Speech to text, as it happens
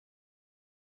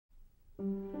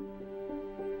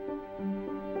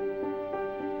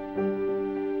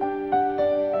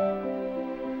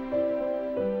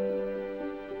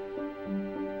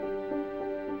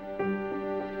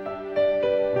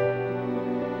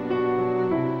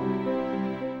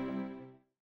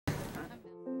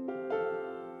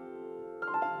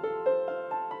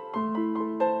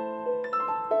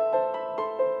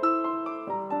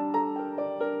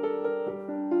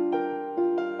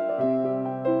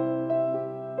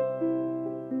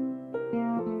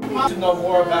To know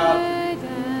more about,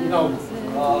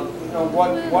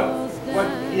 what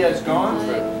he has gone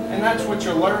through, and that's what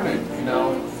you're learning,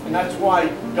 and that's why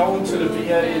going to the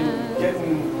VA and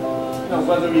getting,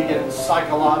 whether you get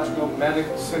psychological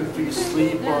medicine for your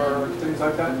sleep or things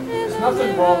like that, there's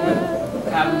nothing wrong with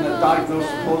having a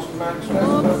diagnosis of post-traumatic stress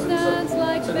because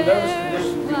it's a nervous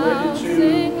condition related to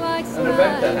an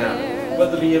event that happened.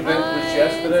 Whether the event was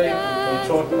yesterday, we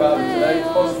talked about it today, it's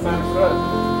post-traumatic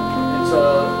stress. It's a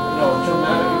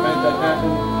traumatic event that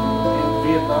happened in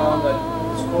Vietnam that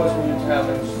is causing you to have,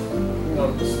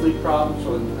 sleep problems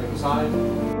or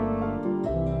anxiety.